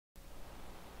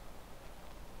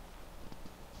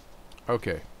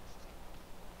Okay,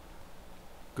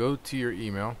 go to your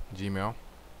email, Gmail,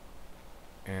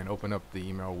 and open up the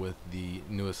email with the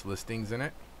newest listings in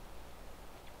it.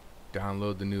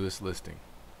 Download the newest listing.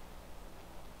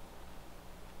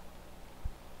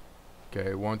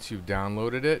 Okay, once you've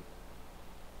downloaded it,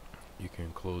 you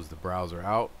can close the browser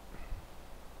out.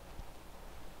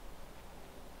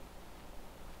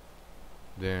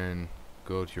 Then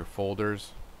go to your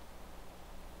folders.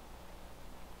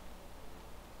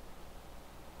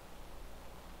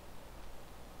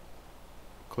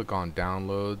 Click on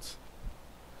downloads,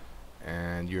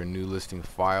 and your new listing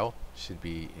file should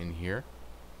be in here.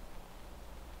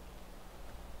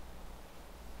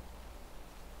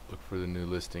 Look for the new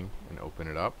listing and open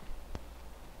it up.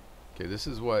 Okay, this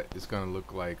is what it's going to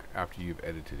look like after you've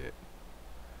edited it.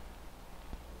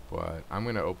 But I'm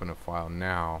going to open a file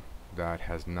now that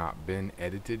has not been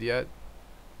edited yet,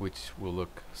 which will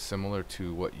look similar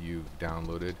to what you've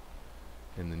downloaded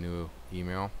in the new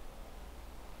email.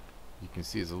 You can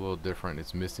see it's a little different.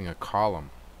 It's missing a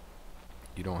column.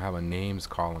 You don't have a names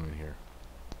column in here.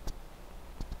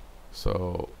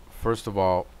 So first of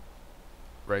all,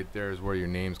 right there is where your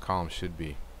names column should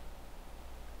be.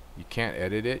 You can't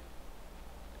edit it.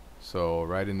 So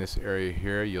right in this area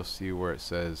here, you'll see where it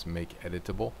says make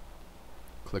editable.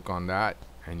 Click on that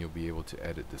and you'll be able to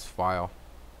edit this file.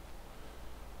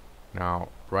 Now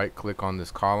right click on this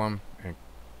column and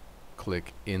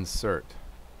click insert.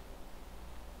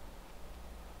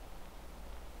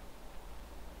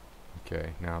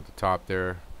 Okay, now at the top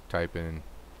there, type in,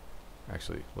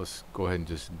 actually let's go ahead and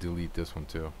just delete this one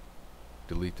too.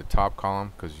 Delete the top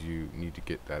column because you need to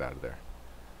get that out of there.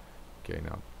 Okay,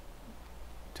 now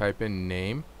type in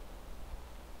name,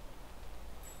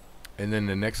 and then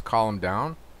the next column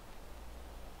down,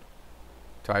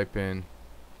 type in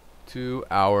to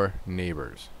our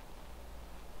neighbors.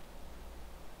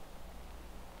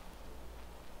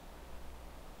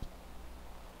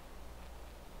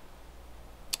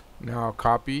 Now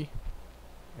copy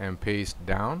and paste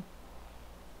down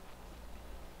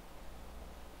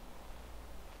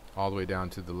all the way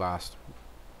down to the last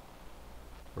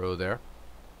row there.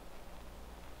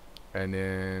 And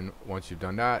then once you've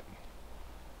done that,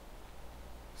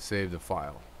 save the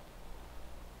file.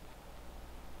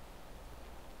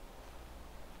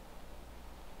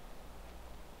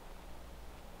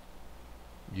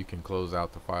 You can close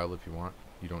out the file if you want.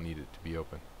 You don't need it to be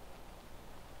open.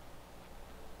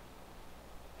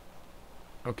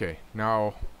 Okay,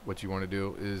 now what you want to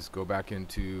do is go back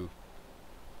into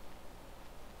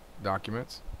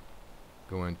documents,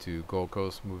 go into Gold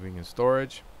Coast Moving and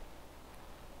Storage,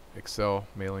 Excel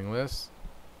mailing list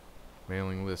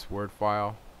Word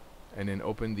file, and then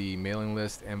open the mailing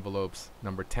list envelopes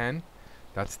number 10.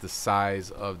 That's the size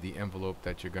of the envelope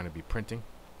that you're going to be printing.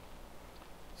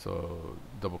 So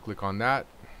double click on that,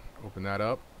 open that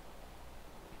up.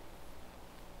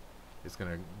 It's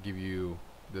going to give you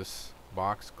this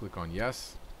box. Click on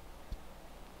yes,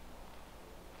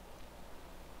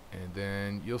 and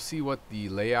then you'll see what the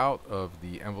layout of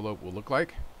the envelope will look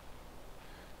like.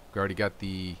 We already got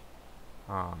the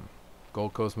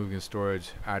Gold Coast Moving and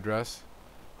Storage address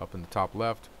up in the top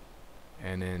left,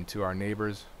 and then to our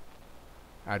neighbors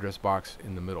address box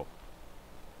in the middle.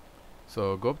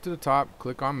 So go up to the top,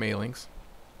 click on mailings,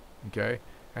 okay,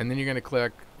 and then you're going to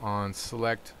click on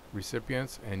select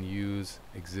recipients and use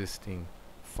existing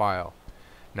file.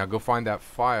 Now go find that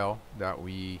file that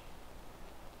we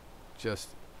just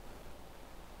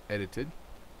edited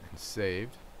and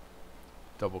saved.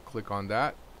 Double click on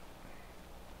that.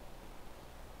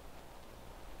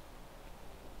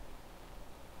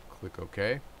 Click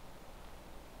OK.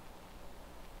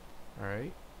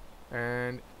 Alright.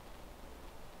 And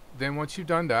then once you've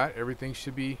done that, everything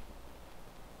should be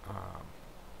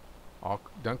all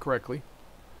done correctly.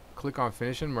 Click on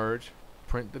Finish and Merge.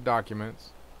 Print the documents.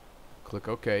 Click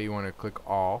OK. You want to click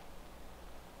all,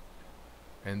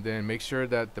 and then make sure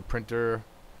that the printer,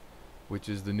 which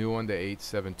is the new one, the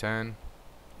 8710,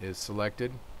 is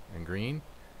selected and green.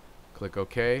 Click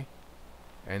OK,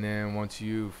 and then once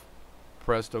you've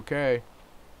pressed OK,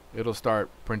 it'll start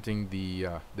printing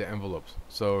the envelopes.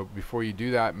 So before you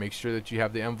do that, make sure that you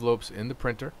have the envelopes in the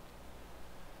printer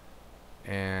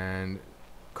and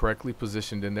correctly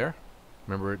positioned in there.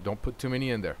 Remember, don't put too many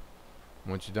in there.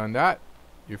 Once you've done that,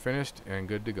 you're finished and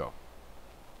good to go.